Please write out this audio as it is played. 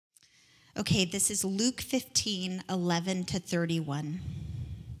Okay, this is Luke 15:11-31.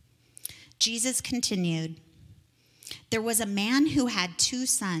 Jesus continued, "There was a man who had 2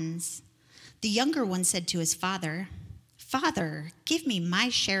 sons. The younger one said to his father, 'Father, give me my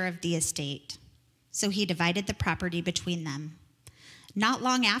share of the estate.' So he divided the property between them. Not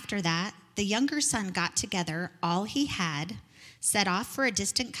long after that, the younger son got together all he had, set off for a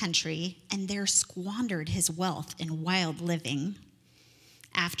distant country, and there squandered his wealth in wild living.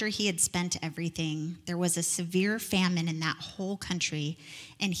 After he had spent everything, there was a severe famine in that whole country,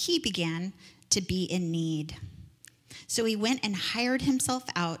 and he began to be in need. So he went and hired himself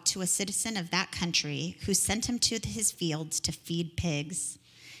out to a citizen of that country, who sent him to his fields to feed pigs.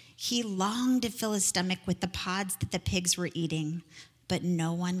 He longed to fill his stomach with the pods that the pigs were eating, but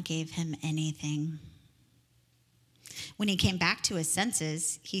no one gave him anything. When he came back to his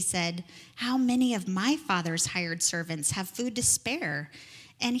senses, he said, 'How many of my father's hired servants have food to spare?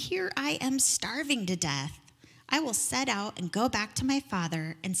 And here I am starving to death. I will set out and go back to my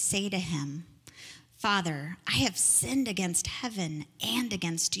father and say to him, Father, I have sinned against heaven and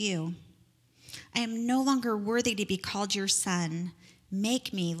against you. I am no longer worthy to be called your son.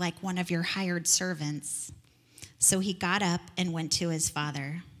 Make me like one of your hired servants.' So he got up and went to his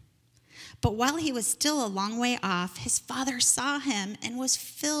father. But while he was still a long way off, his father saw him and was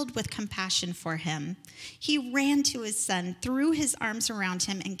filled with compassion for him. He ran to his son, threw his arms around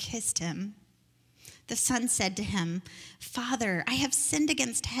him, and kissed him. The son said to him, 'Father, I have sinned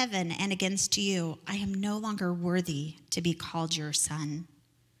against heaven and against you. I am no longer worthy to be called your son.'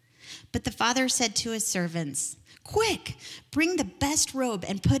 But the father said to his servants, 'Quick, bring the best robe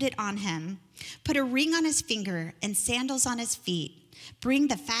and put it on him. Put a ring on his finger and sandals on his feet. Bring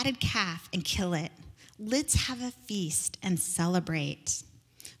the fatted calf and kill it. Let's have a feast and celebrate.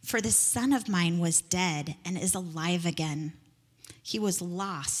 For this son of mine was dead and is alive again. He was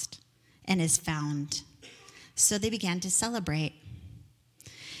lost and is found.' So they began to celebrate.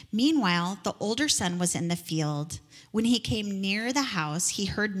 Meanwhile, the older son was in the field. When he came near the house, he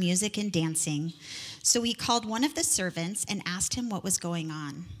heard music and dancing. So he called one of the servants and asked him what was going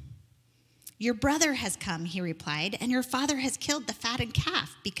on. 'Your brother has come,' he replied, 'and your father has killed the fatted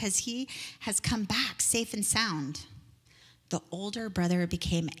calf because he has come back safe and sound.' The older brother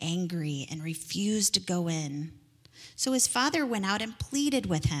became angry and refused to go in. So his father went out and pleaded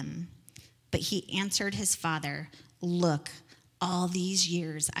with him. But he answered his father, 'Look, all these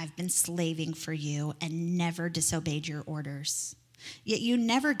years I've been slaving for you and never disobeyed your orders. Yet you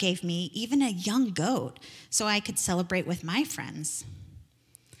never gave me even a young goat so I could celebrate with my friends.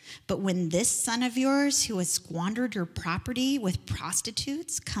 But when this son of yours who has squandered your property with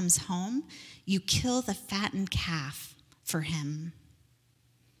prostitutes comes home, you kill the fattened calf for him.'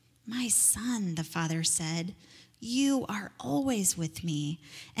 'My son,' the father said, 'you are always with me,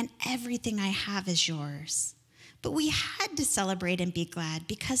 and everything I have is yours. But we had to celebrate and be glad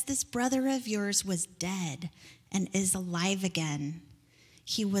because this brother of yours was dead and is alive again.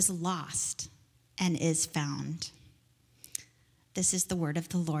 He was lost and is found.'" This is the word of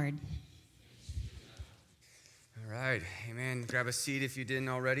the Lord. All right, amen. Grab a seat if you didn't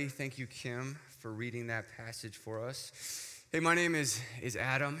already. Thank you, Kim, for reading that passage for us. Hey, my name is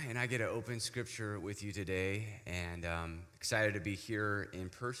Adam, and I get to open scripture with you today, and excited to be here in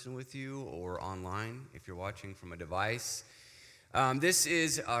person with you or online if you're watching from a device. This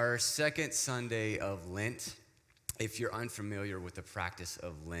is our second Sunday of Lent. If you're unfamiliar with the practice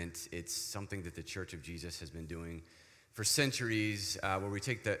of Lent, it's something that the Church of Jesus has been doing for centuries, where we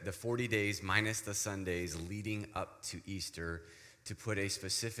take the 40 days minus the Sundays leading up to Easter to put a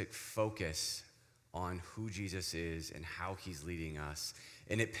specific focus on who Jesus is and how he's leading us.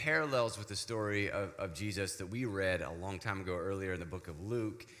 And it parallels with the story of Jesus that we read a long time ago earlier in the book of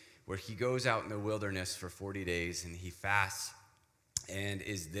Luke, where he goes out in the wilderness for 40 days and he fasts and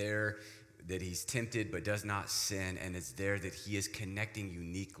is there that he's tempted but does not sin, and it's there that he is connecting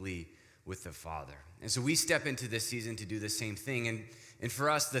uniquely with the Father. And so we step into this season to do the same thing. And for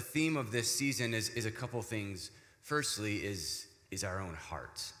us, the theme of this season is a couple things. Firstly is our own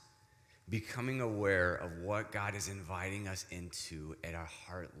hearts. Becoming aware of what God is inviting us into at our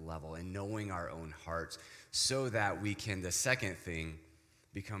heart level and knowing our own hearts so that we can, the second thing,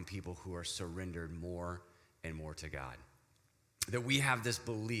 become people who are surrendered more and more to God. That we have this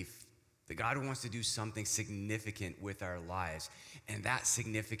belief that God wants to do something significant with our lives, and that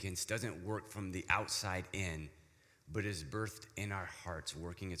significance doesn't work from the outside in, but is birthed in our hearts,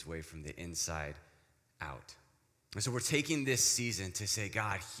 working its way from the inside out. And so we're taking this season to say,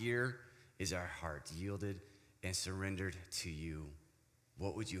 God, here is our heart, yielded and surrendered to you.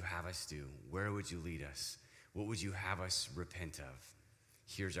 What would you have us do? Where would you lead us? What would you have us repent of?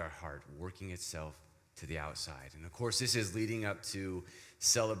 here's our heart working itself to the outside. And of course, this is leading up to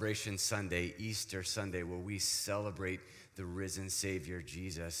Celebration Sunday, Easter Sunday, where we celebrate the risen Savior,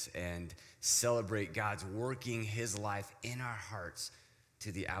 Jesus, and celebrate God's working his life in our hearts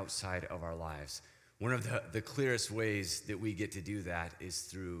to the outside of our lives. One of the clearest ways that we get to do that is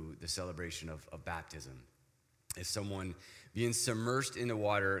through the celebration of baptism. As someone being submerged in the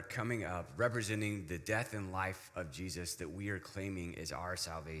water, coming up, representing the death and life of Jesus that we are claiming is our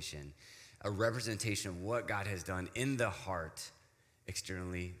salvation, a representation of what God has done in the heart,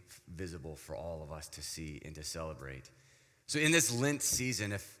 externally visible for all of us to see and to celebrate. So in this Lent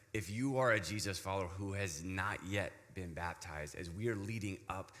season, if you are a Jesus follower who has not yet been baptized, as we are leading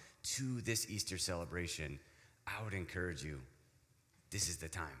up to this Easter celebration, I would encourage you, this is the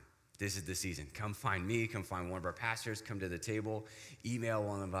time. This is the season. Come find me, come find one of our pastors, come to the table, email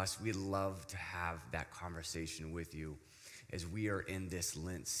one of us. We'd love to have that conversation with you as we are in this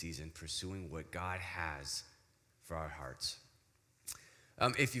Lent season pursuing what God has for our hearts.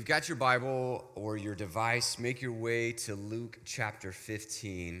 If you've got your Bible or your device, make your way to Luke chapter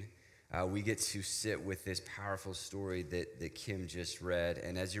 15. We get to sit with this powerful story that Kim just read.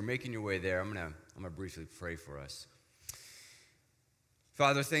 And as you're making your way there, I'm gonna briefly pray for us.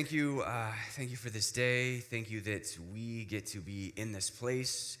 Father, thank you for this day. Thank you that we get to be in this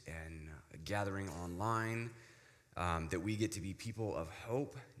place and gathering online, that we get to be people of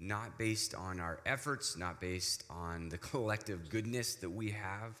hope, not based on our efforts, not based on the collective goodness that we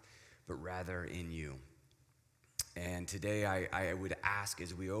have, but rather in you. And today I would ask,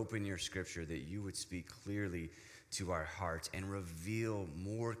 as we open your scripture, that you would speak clearly to our hearts and reveal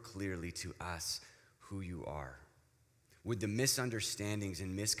more clearly to us who you are. Would the misunderstandings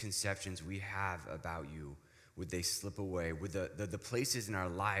and misconceptions we have about you, would they slip away? Would the places in our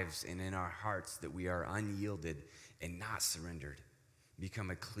lives and in our hearts that we are unyielded and not surrendered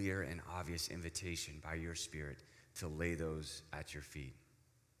become a clear and obvious invitation by your Spirit to lay those at your feet?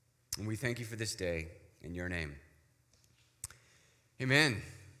 And we thank you for this day in your name. Amen.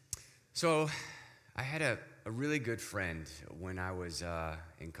 So I had a really good friend when I was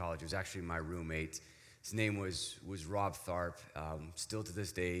in college. It was actually my roommate. His name was Rob Tharp. Still to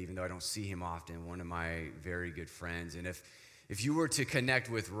this day, even though I don't see him often, one of my very good friends. And if you were to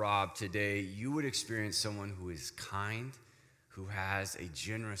connect with Rob today, you would experience someone who is kind, who has a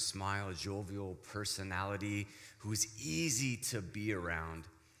generous smile, a jovial personality, who is easy to be around.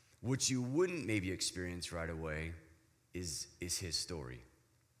 What you wouldn't maybe experience right away is his story.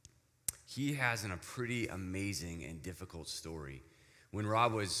 He has a pretty amazing and difficult story. When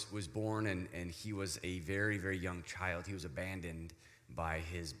Rob was born and he was a very, very young child, he was abandoned by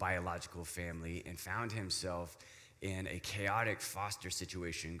his biological family and found himself in a chaotic foster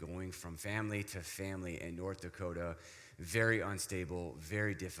situation, going from family to family in North Dakota. Very unstable,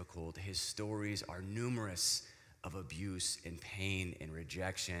 very difficult. His stories are numerous of abuse and pain and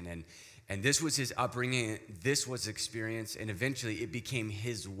rejection. And this was his upbringing, this was experience, and eventually it became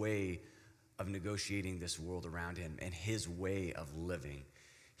his way of negotiating this world around him and his way of living.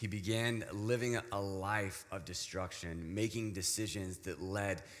 He began living a life of destruction, making decisions that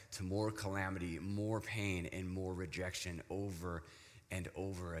led to more calamity, more pain, and more rejection over and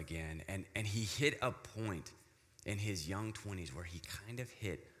over again. And he hit a point in his young 20s where he kind of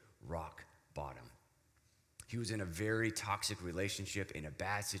hit rock bottom. He was in a very toxic relationship, in a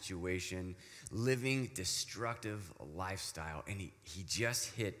bad situation, living destructive lifestyle, and he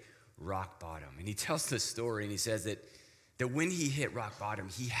just hit rock bottom. And he tells the story, and he says that when he hit rock bottom,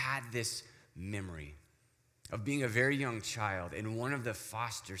 he had this memory of being a very young child. In one of the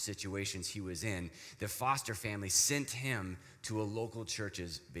foster situations he was in, the foster family sent him to a local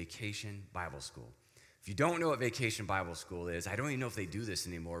church's vacation Bible school. If you don't know what vacation Bible school is, I don't even know if they do this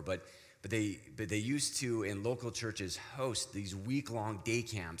anymore, but they used to, in local churches, host these week-long day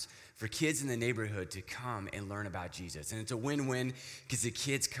camps for kids in the neighborhood to come and learn about Jesus. And it's a win-win because the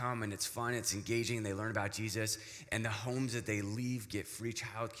kids come and it's fun, it's engaging, and they learn about Jesus. And the homes that they leave get free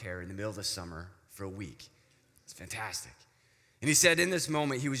childcare in the middle of the summer for a week. It's fantastic. And he said in this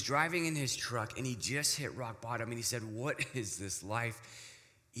moment, he was driving in his truck and he just hit rock bottom. And he said, what is this life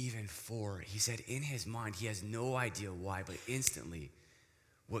even for? He said in his mind, he has no idea why, but instantly,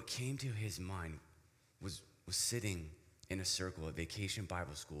 what came to his mind was sitting in a circle at Vacation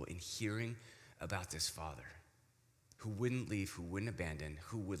Bible School and hearing about this Father who wouldn't leave, who wouldn't abandon,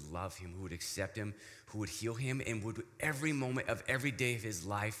 who would love him, who would accept him, who would heal him, and would every moment of every day of his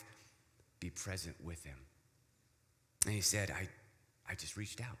life be present with him. And he said, I just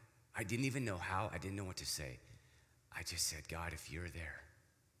reached out. I didn't even know how. I didn't know what to say. I just said, God, if you're there,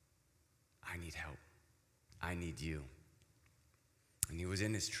 I need help. I need you. When he was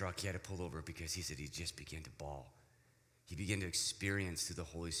in his truck, he had to pull over because he said he just began to bawl. He began to experience through the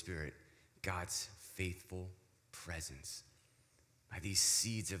Holy Spirit God's faithful presence. By these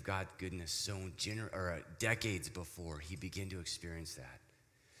seeds of God's goodness sown decades before, he began to experience that.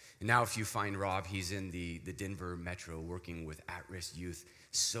 And now if you find Rob, he's in the Denver metro working with at-risk youth,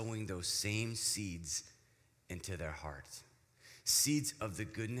 sowing those same seeds into their hearts. Seeds of the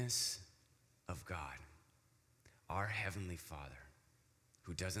goodness of God, our Heavenly Father,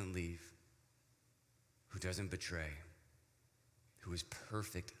 who doesn't leave, who doesn't betray, who is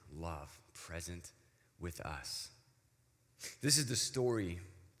perfect love present with us. This is the story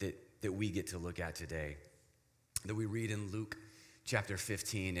that we get to look at today, that we read in Luke chapter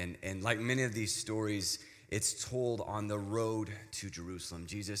 15. And like many of these stories, it's told on the road to Jerusalem.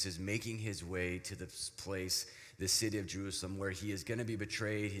 Jesus is making his way to this place, the city of Jerusalem, where he is going to be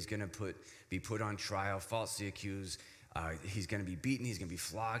betrayed. He's going to be put on trial, falsely accused. He's going to be beaten. He's going to be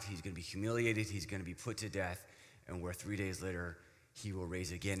flogged. He's going to be humiliated. He's going to be put to death. And where 3 days later, he will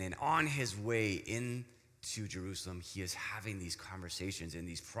rise again. And on his way into Jerusalem, he is having these conversations and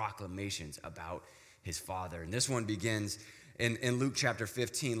these proclamations about his Father. And this one begins in Luke chapter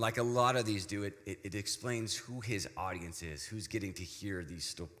 15. Like a lot of these do, it explains who his audience is, who's getting to hear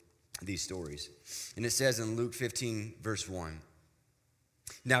these stories. And it says in Luke 15, verse 1,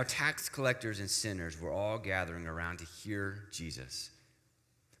 "Now tax collectors and sinners were all gathering around to hear Jesus.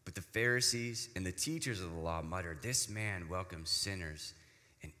 But the Pharisees and the teachers of the law muttered, 'This man welcomes sinners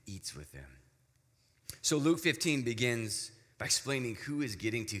and eats with them.'" So Luke 15 begins by explaining who is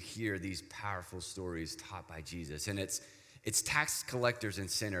getting to hear these powerful stories taught by Jesus. And it's tax collectors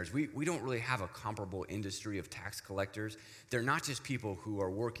and sinners. We don't really have a comparable industry of tax collectors. They're not just people who are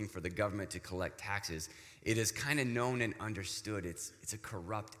working for the government to collect taxes. It is kind of known and understood. It's a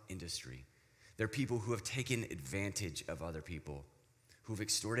corrupt industry. They're people who have taken advantage of other people, who've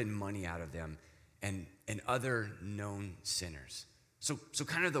extorted money out of them, and other known sinners. So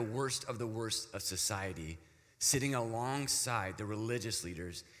kind of the worst of society, sitting alongside the religious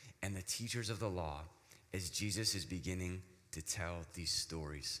leaders and the teachers of the law as Jesus is beginning to tell these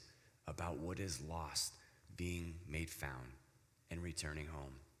stories about what is lost being made found and returning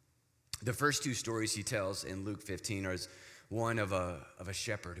home. The first two stories he tells in Luke 15 are one of a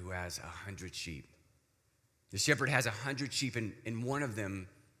shepherd who has 100 sheep. The shepherd has 100 sheep, and one of them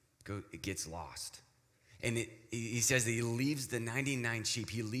gets lost. And he says that he leaves the 99 sheep,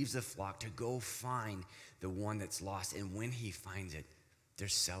 he leaves the flock to go find the one that's lost. And when he finds it,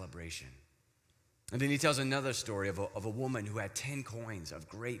 there's celebration. And then he tells another story of a woman who had 10 coins of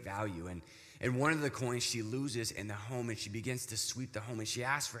great value. And one of the coins she loses in the home, and she begins to sweep the home. And she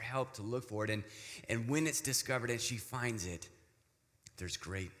asks for help to look for it. And when it's discovered and she finds it, there's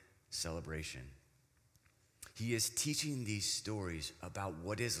great celebration. He is teaching these stories about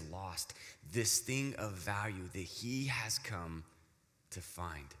what is lost, this thing of value that he has come to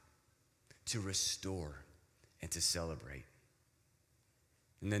find, to restore, and to celebrate.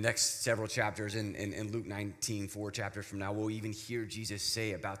 In the next several chapters, in Luke 19, 4 chapters from now, we'll even hear Jesus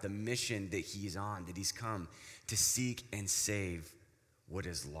say about the mission that he's on, that he's come to seek and save what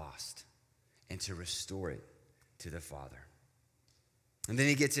is lost and to restore it to the Father. And then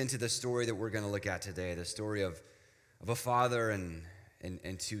he gets into the story that we're going to look at today, the story of a father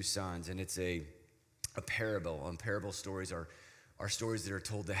and two sons. And it's a parable. And parable stories are stories that are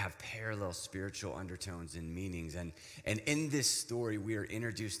told to have parallel spiritual undertones and meanings. And in this story, we are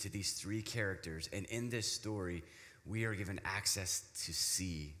introduced to these three characters. And in this story, we are given access to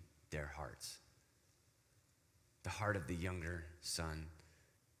see their hearts. The heart of the younger son,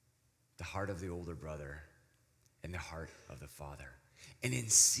 the heart of the older brother, and the heart of the father. And in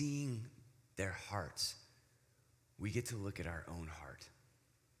seeing their hearts, we get to look at our own heart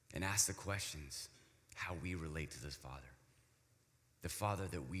and ask the questions how we relate to this Father. The Father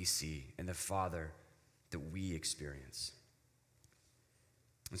that we see and the Father that we experience.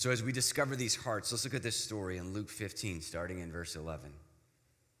 And so as we discover these hearts, let's look at this story in Luke 15, starting in verse 11.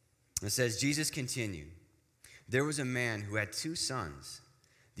 It says, Jesus continued, "There was a man who had 2 sons.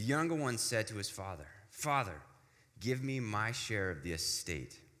 The younger one said to his father, 'Father, give me my share of the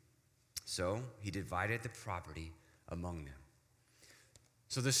estate.' So he divided the property among them."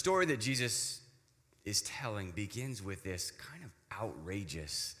 So the story that Jesus is telling begins with this kind of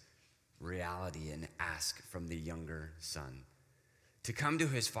outrageous reality and ask from the younger son to come to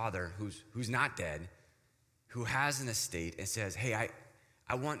his father who's not dead, who has an estate, and says, "Hey,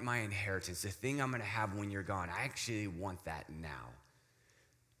 I want my inheritance, the thing I'm going to have when you're gone. I actually want that now."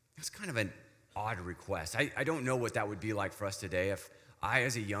 It's kind of an odd request. I don't know what that would be like for us today if I,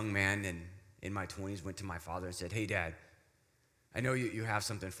 as a young man and in my 20s, went to my father and said, "Hey, Dad, I know you have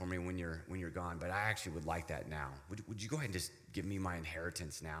something for me when you're gone, but I actually would like that now. Would you go ahead and just give me my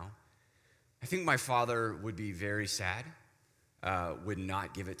inheritance now? I think my father would be very sad, would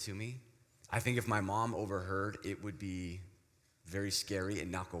not give it to me. I think if my mom overheard, it would be very scary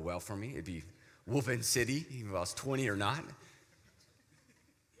and not go well for me. It'd be whooping city, even if I was 20 or not.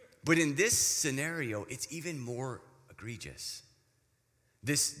 But in this scenario, it's even more egregious.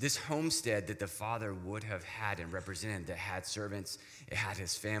 This homestead that the father would have had and represented, that had servants, it had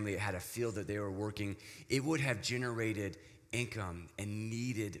his family, it had a field that they were working, it would have generated income and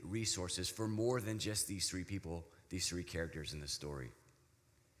needed resources for more than just these three people, these three characters in the story.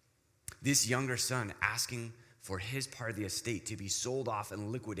 This younger son asking for his part of the estate to be sold off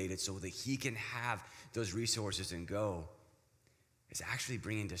and liquidated so that he can have those resources and go is actually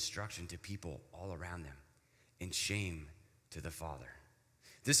bringing destruction to people all around them and shame to the father.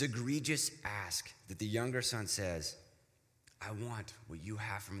 This egregious ask that the younger son says, I want what you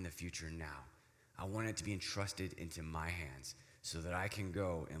have from the future now. I want it to be entrusted into my hands so that I can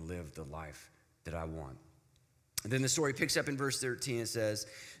go and live the life that I want. And then the story picks up in verse 13. It says,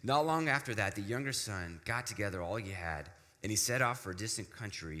 not long after that, the younger son got together all he had, and he set off for a distant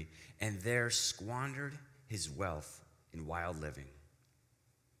country, and there squandered his wealth in wild living.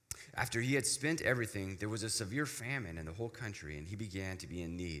 After he had spent everything, there was a severe famine in the whole country, and he began to be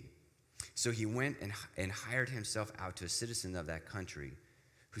in need. So he went and hired himself out to a citizen of that country,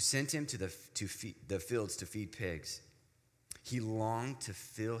 who sent him to the fields to feed pigs. He longed to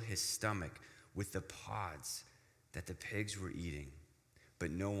fill his stomach with the pods that the pigs were eating,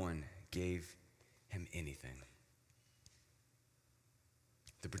 but no one gave him anything.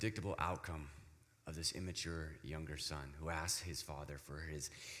 The predictable outcome of this immature younger son who asks his father for his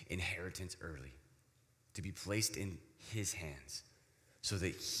inheritance early to be placed in his hands so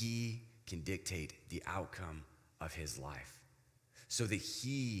that he can dictate the outcome of his life, so that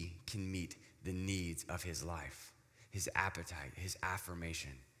he can meet the needs of his life, his appetite, his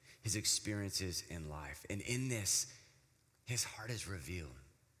affirmation, his experiences in life. And in this, his heart is revealed.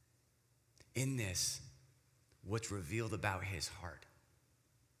 In this, what's revealed about his heart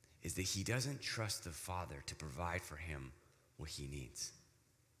is that he doesn't trust the Father to provide for him what he needs.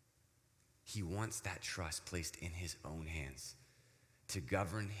 He wants that trust placed in his own hands to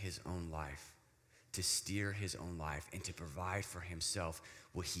govern his own life, to steer his own life, and to provide for himself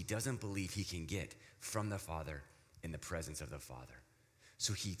what he doesn't believe he can get from the Father in the presence of the Father.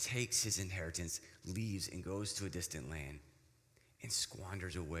 So he takes his inheritance, leaves, and goes to a distant land and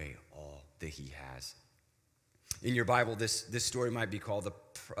squanders away all that he has. In your Bible, this story might be called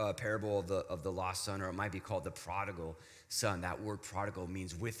the parable of the lost son, or it might be called the prodigal son. That word prodigal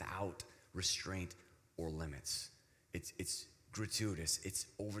means without restraint or limits. It's gratuitous. It's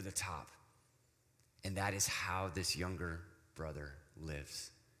over the top. And that is how this younger brother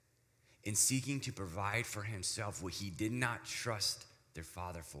lives. In seeking to provide for himself what he did not trust their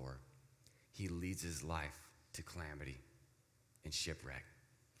father for, he leads his life to calamity and shipwreck.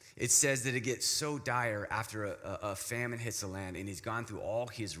 It says that it gets so dire after a famine hits the land and he's gone through all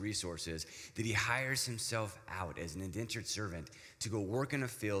his resources that he hires himself out as an indentured servant to go work in a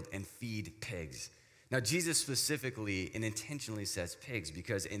field and feed pigs. Now, Jesus specifically and intentionally says pigs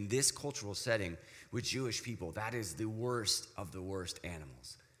because in this cultural setting with Jewish people, that is the worst of the worst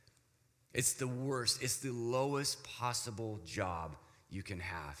animals. It's the worst. It's the lowest possible job you can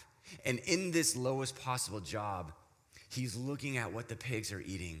have. And in this lowest possible job, he's looking at what the pigs are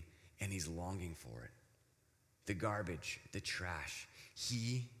eating, and he's longing for it. The garbage, the trash.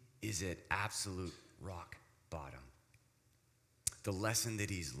 He is at absolute rock bottom. The lesson that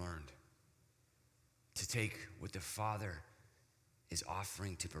he's learned, to take what the Father is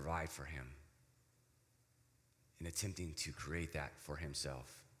offering to provide for him and attempting to create that for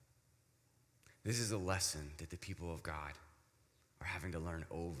himself. This is a lesson that the people of God are having to learn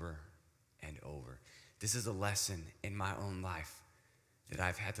over and over. This is a lesson in my own life that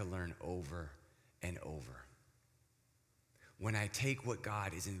I've had to learn over and over. When I take what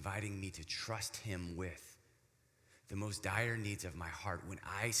God is inviting me to trust him with, the most dire needs of my heart, when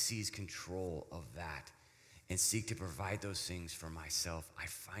I seize control of that and seek to provide those things for myself, I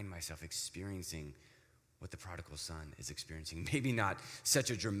find myself experiencing what the prodigal son is experiencing. Maybe not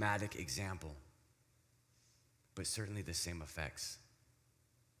such a dramatic example, but certainly the same effects.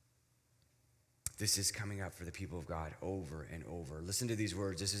 This is coming up for the people of God over and over. Listen to these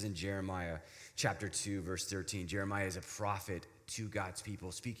words. This is in Jeremiah chapter 2, verse 13. Jeremiah is a prophet to God's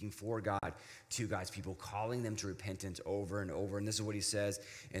people, speaking for God to God's people, calling them to repentance over and over. And this is what he says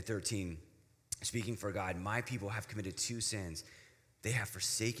in 13, speaking for God, my people have committed two sins. They have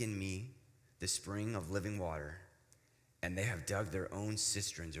forsaken me, the spring of living water, and they have dug their own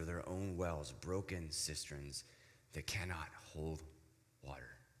cisterns or their own wells, broken cisterns that cannot hold water.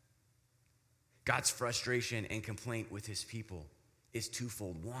 God's frustration and complaint with his people is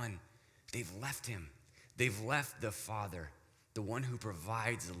twofold. One, they've left him. They've left the Father, the one who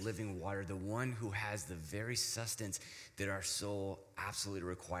provides the living water, the one who has the very sustenance that our soul absolutely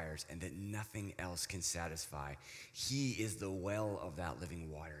requires and that nothing else can satisfy. He is the well of that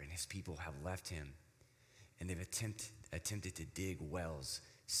living water, and his people have left him. And they've attempted to dig wells,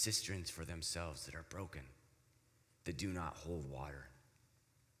 cisterns for themselves that are broken, that do not hold water.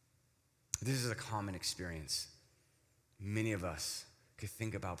 This is a common experience. Many of us could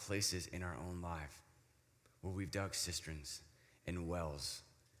think about places in our own life where we've dug cisterns and wells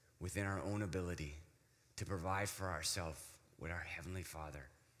within our own ability to provide for ourselves what our Heavenly Father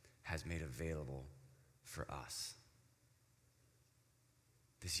has made available for us.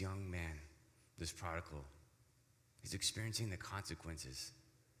 This young man, this prodigal, is experiencing the consequences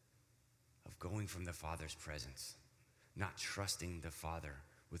of going from the Father's presence, not trusting the Father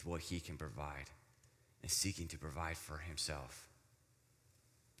with what he can provide, and seeking to provide for himself.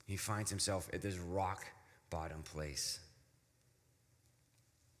 He finds himself at this rock bottom place.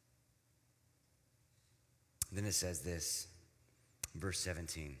 Then it says this, verse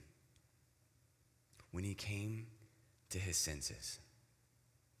 17. When he came to his senses.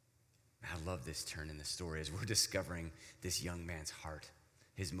 I love this turn in the story as we're discovering this young man's heart,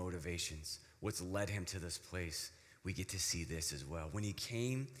 his motivations, what's led him to this place. We get to see this as well. When he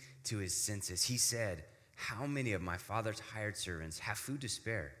came to his senses, he said, "How many of my father's hired servants have food to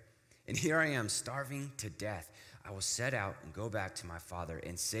spare? And here I am starving to death. I will set out and go back to my father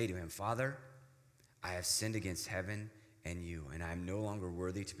and say to him, Father, I have sinned against heaven and you, and I am no longer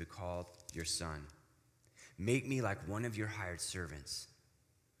worthy to be called your son. Make me like one of your hired servants."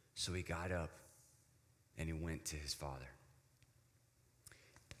 So he got up and he went to his father.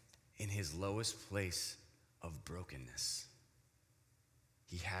 In his lowest place of brokenness,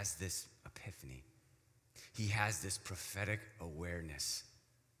 he has this epiphany. He has this prophetic awareness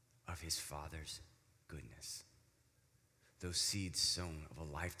of his Father's goodness. Those seeds sown of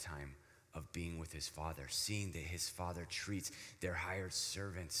a lifetime of being with his Father, seeing that his Father treats their hired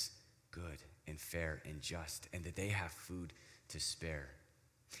servants good and fair and just, and that they have food to spare.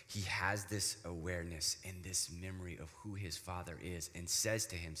 He has this awareness and this memory of who his Father is and says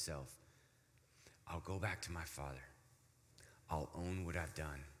to himself, I'll go back to my Father. I'll own what I've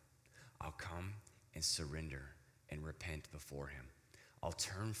done. I'll come and surrender and repent before him. I'll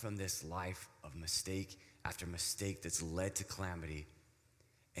turn from this life of mistake after mistake that's led to calamity,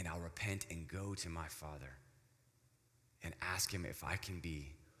 and I'll repent and go to my Father and ask him if I can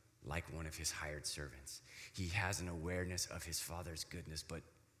be like one of his hired servants. He has an awareness of his Father's goodness, but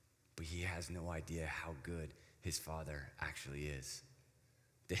he has no idea how good his Father actually is.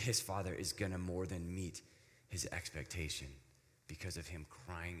 That his Father is gonna more than meet his expectation because of him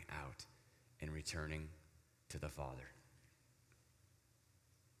crying out and returning to the Father.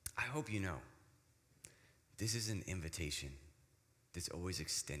 I hope you know, this is an invitation that's always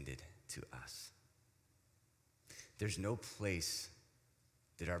extended to us. There's no place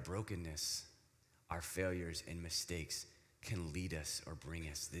that our brokenness, our failures and mistakes can lead us or bring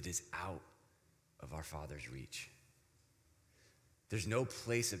us that is out of our Father's reach. There's no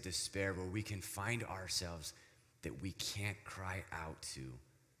place of despair where we can find ourselves that we can't cry out to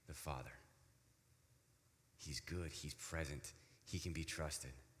the Father. He's good, he's present, he can be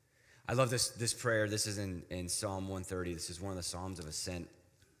trusted. I love this prayer. This is in Psalm 130. This is one of the Psalms of Ascent.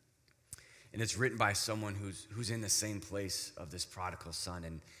 And it's written by someone who's in the same place of this prodigal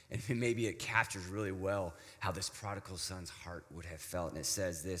son. And maybe it captures really well how this prodigal son's heart would have felt. And it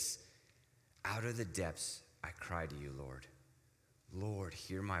says this, "Out of the depths I cry to you, Lord. Lord,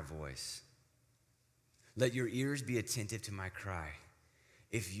 hear my voice. Let your ears be attentive to my cry.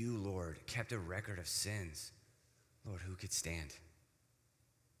 If you, Lord, kept a record of sins, Lord, who could stand?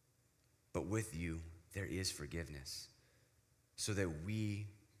 But with you there is forgiveness, so that we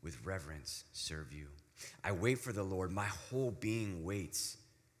with reverence serve you. I wait for the Lord, my whole being waits,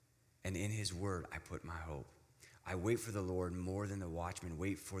 and in his word I put my hope. I wait for the Lord more than the watchmen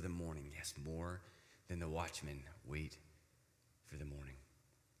wait for the morning. Yes, more than the watchmen wait for the morning."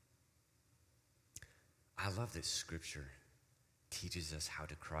 I love that Scripture teaches us how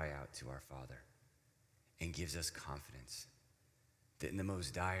to cry out to our Father and gives us confidence that in the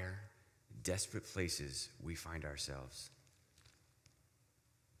most dire, desperate places we find ourselves,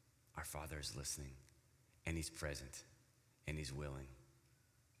 our Father is listening, and he's present, and he's willing.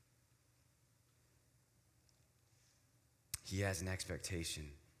 He has an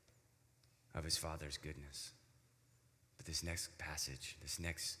expectation of his Father's goodness. But this next passage, this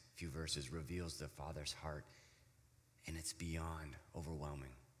next few verses reveals the Father's heart, and it's beyond overwhelming.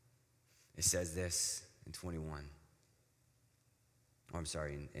 It says this in 21. Oh, I'm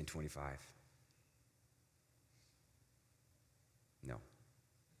sorry, in 25. No,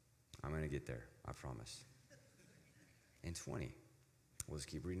 I'm going to get there, I promise. In 20. We'll just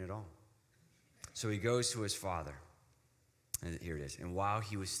keep reading it all. So he goes to his father. And here it is. And while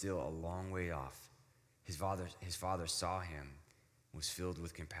he was still a long way off, his father saw him, was filled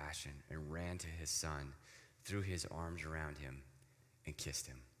with compassion, and ran to his son, threw his arms around him, and kissed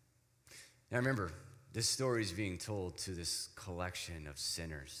him. Now remember, this story is being told to this collection of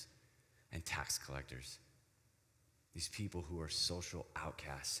sinners and tax collectors. These people who are social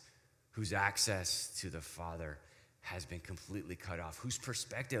outcasts, whose access to the Father has been completely cut off, whose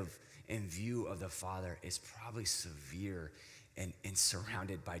perspective and view of the Father is probably severe and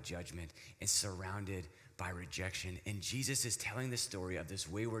surrounded by judgment and surrounded by rejection. And Jesus is telling the story of this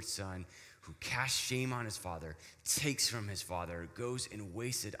wayward son who casts shame on his father, takes from his father, goes and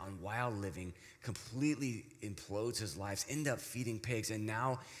wastes it on wild living, completely implodes his life, ends up feeding pigs, and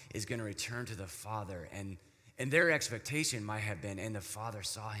now is going to return to the Father. And their expectation might have been, and the Father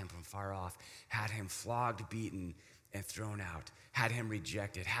saw him from far off, had him flogged, beaten, and thrown out, had him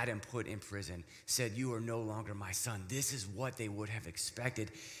rejected, had him put in prison, said, "You are no longer my son." This is what they would have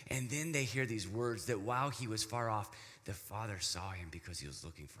expected. And then they hear these words that while he was far off, the Father saw him because he was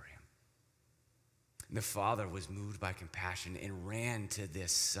looking for him. The Father was moved by compassion and ran to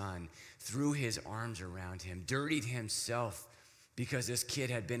this son, threw his arms around him, dirtied himself because this kid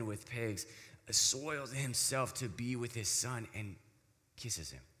had been with pigs, soiled himself to be with his son, and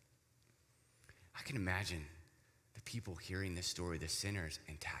kisses him. I can imagine the people hearing this story, the sinners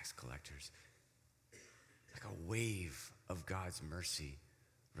and tax collectors, like a wave of God's mercy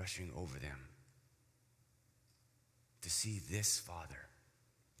rushing over them to see this Father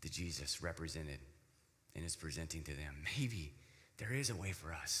that Jesus represented and is presenting to them. Maybe there is a way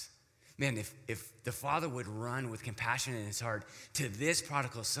for us. Man, if the Father would run with compassion in his heart to this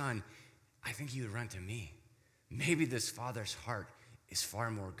prodigal son, I think he would run to me. Maybe this Father's heart is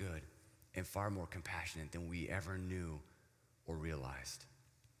far more good and far more compassionate than we ever knew or realized.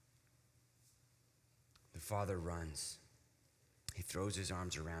 The Father runs. He throws his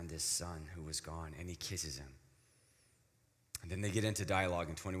arms around this son who was gone, and he kisses him. And then they get into dialogue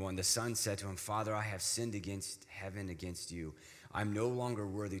in 21. The son said to him, "Father, I have sinned against heaven, against you. I'm no longer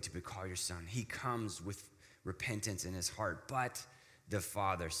worthy to be called your son." He comes with repentance in his heart. But the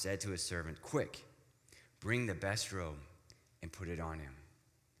father said to his servant, "Quick, bring the best robe and put it on him.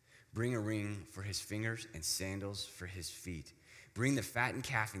 Bring a ring for his fingers and sandals for his feet. Bring the fattened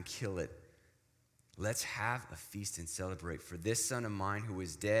calf and kill it. Let's have a feast and celebrate. For this son of mine who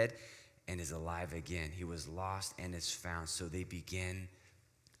was dead and is alive again. He was lost and is found." So they begin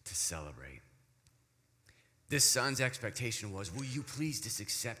to celebrate. This son's expectation was, "Will you please just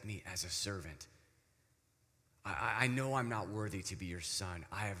accept me as a servant? I know I'm not worthy to be your son.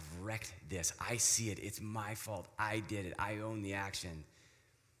 I have wrecked this. I see it. It's my fault. I did it. I own the action."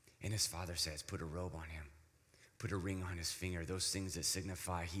 And his father says, "Put a robe on him. Put a ring on his finger." Those things that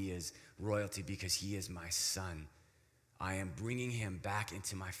signify he is royalty because he is my son. I am bringing him back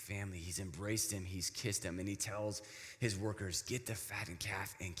into my family. He's embraced him. He's kissed him. And he tells his workers, "Get the fattened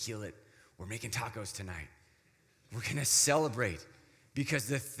calf and kill it. We're making tacos tonight. We're going to celebrate because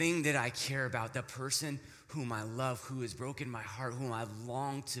the thing that I care about, the person whom I love, who has broken my heart, whom I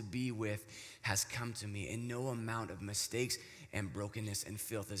long to be with, has come to me. And no amount of mistakes and brokenness and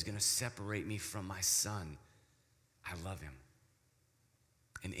filth is going to separate me from my son. I love him."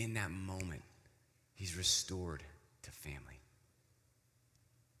 And in that moment, he's restored to family.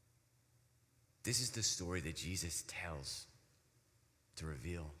 This is the story that Jesus tells to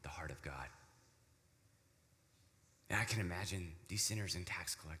reveal the heart of God. And I can imagine these sinners and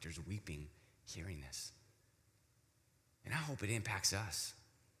tax collectors weeping, hearing this. And I hope it impacts us.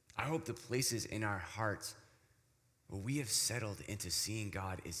 I hope the places in our hearts where we have settled into seeing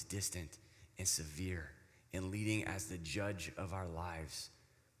God as distant and severe and leading as the judge of our lives,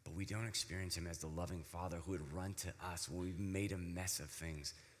 but we don't experience him as the loving Father who would run to us when we've made a mess of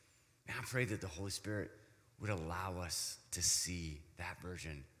things. And I pray that the Holy Spirit would allow us to see that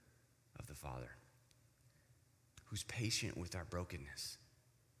version of the Father, who's patient with our brokenness,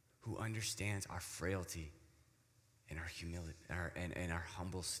 who understands our frailty and our humility and our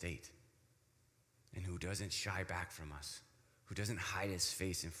humble state, and who doesn't shy back from us, who doesn't hide his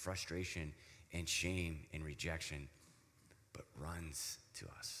face in frustration and shame and rejection, but runs to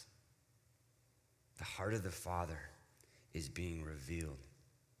us. The heart of the Father is being revealed,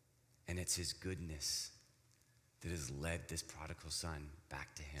 and it's his goodness that has led this prodigal son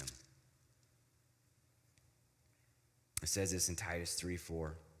back to him. It says this in Titus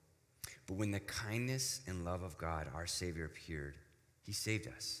 3:4. But when the kindness and love of God, our Savior, appeared, he saved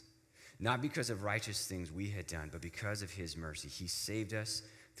us. Not because of righteous things we had done, but because of his mercy. He saved us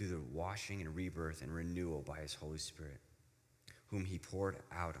through the washing and rebirth and renewal by his Holy Spirit, whom he poured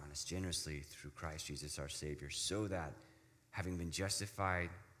out on us generously through Christ Jesus our Savior, so that, having been justified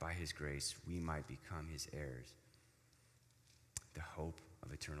by his grace, we might become his heirs, the hope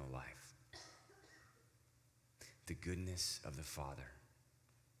of eternal life. The goodness of the Father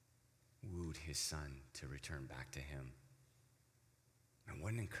wooed his Son to return back to him. And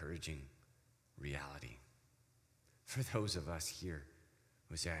what an encouraging reality for those of us here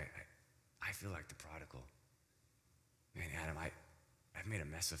who say, I feel like the prodigal. Man, Adam, I've made a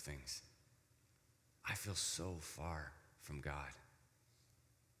mess of things. I feel so far from God,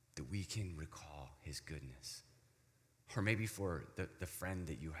 that we can recall his goodness. Or maybe for the friend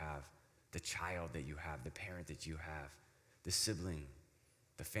that you have, the child that you have, the parent that you have, the sibling,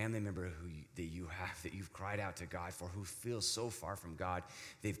 the family member that you have, that you've cried out to God for, who feels so far from God,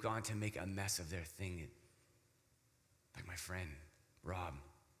 they've gone to make a mess of their thing. Like my friend, Rob,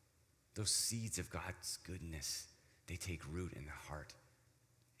 those seeds of God's goodness, they take root in the heart.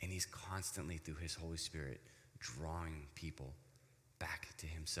 And he's constantly, through his Holy Spirit, drawing people back to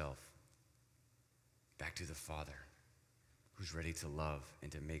himself, back to the Father, who's ready to love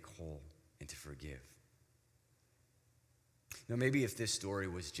and to make whole and to forgive. Now, maybe if this story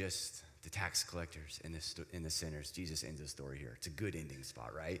was just the tax collectors and the sinners, Jesus ends the story here. It's a good ending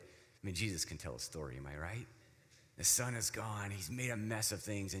spot, right? I mean, Jesus can tell a story, am I right? The son is gone. He's made a mess of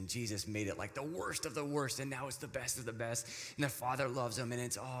things, and Jesus made it like the worst of the worst, and now it's the best of the best. And the Father loves him, and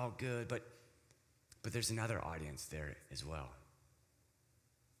it's all good. But there's another audience there as well.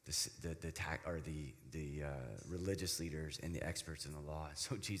 The religious leaders and the experts in the law.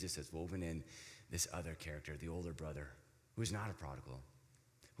 So Jesus has woven in this other character, the older brother, who is not a prodigal,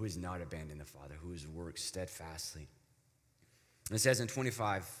 who has not abandoned the Father, who has worked steadfastly. And it says in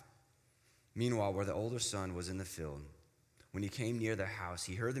 25, meanwhile, where the older son was in the field, when he came near the house,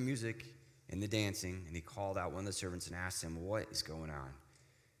 he heard the music and the dancing, and he called out one of the servants and asked him, what is going on?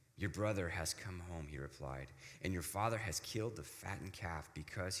 Your brother has come home, he replied, and your father has killed the fattened calf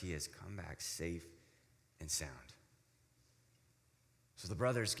because he has come back safe and sound. So the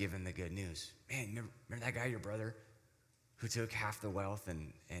brother's given the good news. Man, remember that guy, your brother, who took half the wealth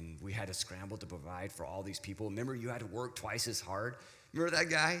and we had to scramble to provide for all these people? Remember, you had to work twice as hard? Remember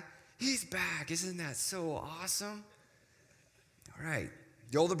that guy? He's back. Isn't that so awesome? All right.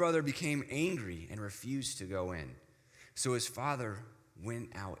 The older brother became angry and refused to go in. So his father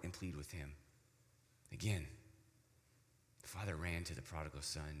went out and pleaded with him. Again, the father ran to the prodigal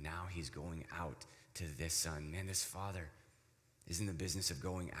son. Now he's going out to this son. Man, this father is in the business of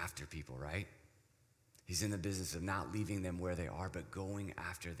going after people, right? He's in the business of not leaving them where they are, but going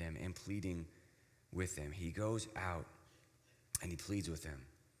after them and pleading with them. He goes out and he pleads with them.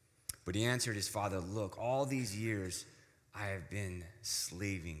 But he answered his father, look, all these years I have been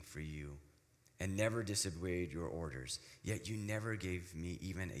slaving for you and never disobeyed your orders. Yet you never gave me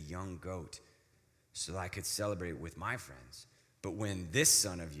even a young goat so that I could celebrate with my friends. But when this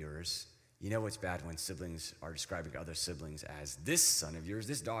son of yours, you know it's bad when siblings are describing other siblings as this son of yours,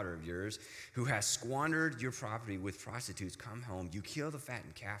 this daughter of yours, who has squandered your property with prostitutes, come home, you kill the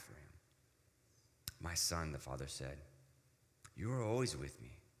fattened calf for him. My son, the father said, you are always with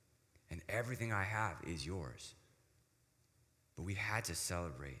me, and everything I have is yours. But we had to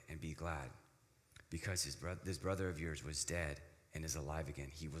celebrate and be glad because this brother of yours was dead and is alive again.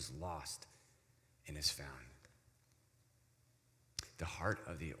 He was lost and is found. The heart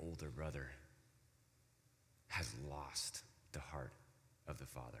of the older brother has lost the heart of the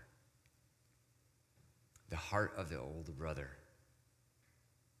father. The heart of the older brother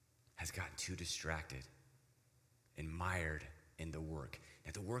has gotten too distracted and mired in the work.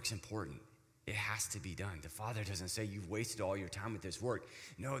 Now, the work's important. It has to be done. The Father doesn't say you've wasted all your time with this work.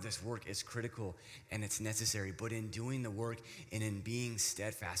 No, this work is critical and it's necessary. But in doing the work and in being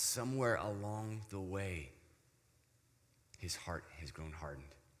steadfast, somewhere along the way, his heart has grown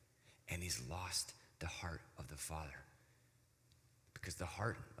hardened and he's lost the heart of the Father. Because the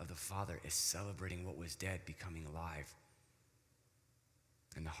heart of the Father is celebrating what was dead becoming alive.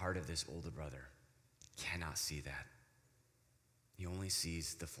 And the heart of this older brother cannot see that. He only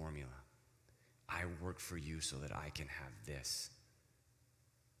sees the formula. I work for you so that I can have this.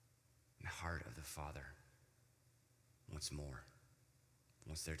 And the heart of the Father wants more,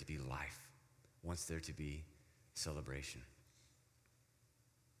 wants there to be life, wants there to be celebration.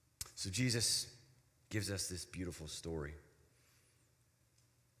 So Jesus gives us this beautiful story.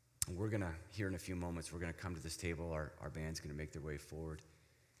 And we're going to, here in a few moments, we're going to come to this table. Our band's going to make their way forward.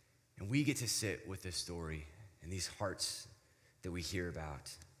 And we get to sit with this story and these hearts that we hear about.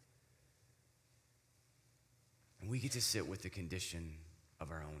 And we get to sit with the condition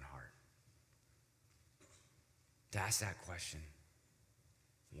of our own heart. To ask that question,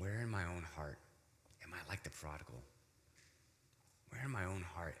 where in my own heart am I like the prodigal? Where in my own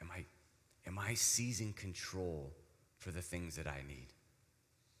heart am I seizing control for the things that I need?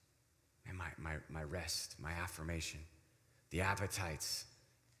 And my rest, my affirmation, the appetites,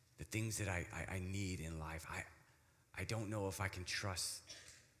 the things that I need in life. I don't know if I can trust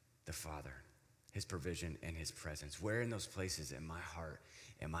the Father, his provision and his presence. Where in those places in my heart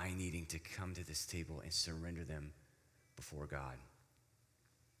am I needing to come to this table and surrender them before God?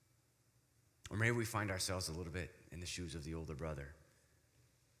 Or maybe we find ourselves a little bit in the shoes of the older brother,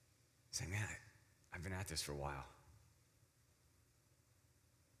 saying, man, I've been at this for a while,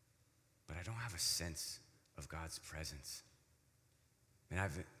 but I don't have a sense of God's presence. And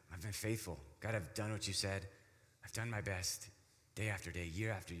I've been faithful. God, I've done what you said. I've done my best day after day,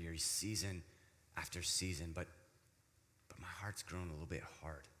 year after year, season after season, but my heart's grown a little bit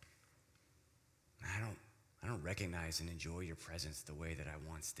hard. And I don't recognize and enjoy your presence the way that I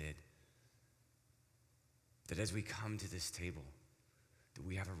once did. That as we come to this table, that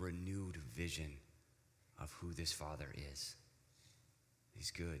we have a renewed vision of who this Father is.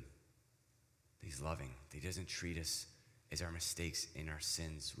 He's good. He's loving. He doesn't treat us as our mistakes and our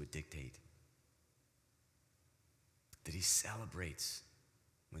sins would dictate. That he celebrates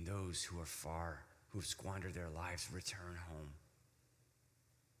when those who are far, who have squandered their lives, return home.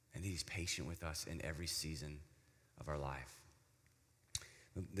 And he's patient with us in every season of our life.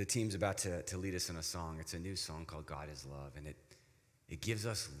 The team's about to lead us in a song. It's a new song called God is Love, and it gives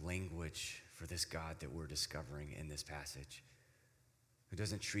us language for this God that we're discovering in this passage, who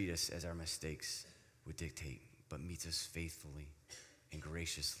doesn't treat us as our mistakes would dictate, but meets us faithfully and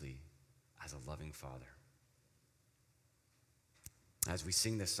graciously as a loving Father. As we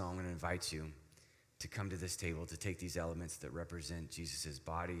sing this song, I'm going to invite you to come to this table, to take these elements that represent Jesus'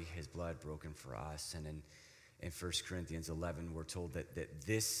 body, his blood broken for us. And in 1 Corinthians 11, we're told that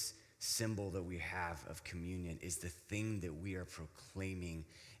this symbol that we have of communion is the thing that we are proclaiming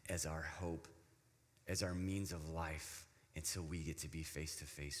as our hope, as our means of life, until we get to be face to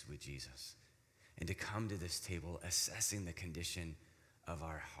face with Jesus. And to come to this table assessing the condition of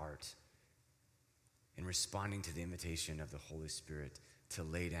our heart and responding to the invitation of the Holy Spirit to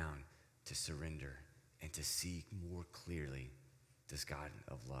lay down, to surrender, and to see more clearly this God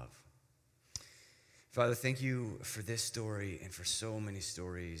of love. Father, thank you for this story and for so many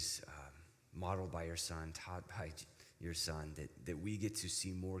stories modeled by your Son, taught by your Son, that we get to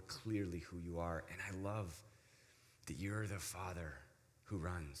see more clearly who you are. And I love that you're the Father who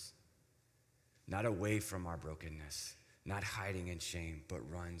runs, not away from our brokenness, not hiding in shame, but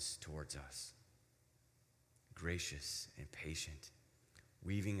runs towards us. Gracious and patient,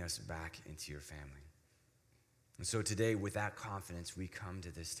 weaving us back into your family. And so today, with that confidence, we come to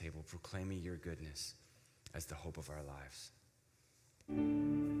this table proclaiming your goodness as the hope of our lives.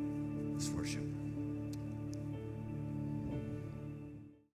 Let's worship.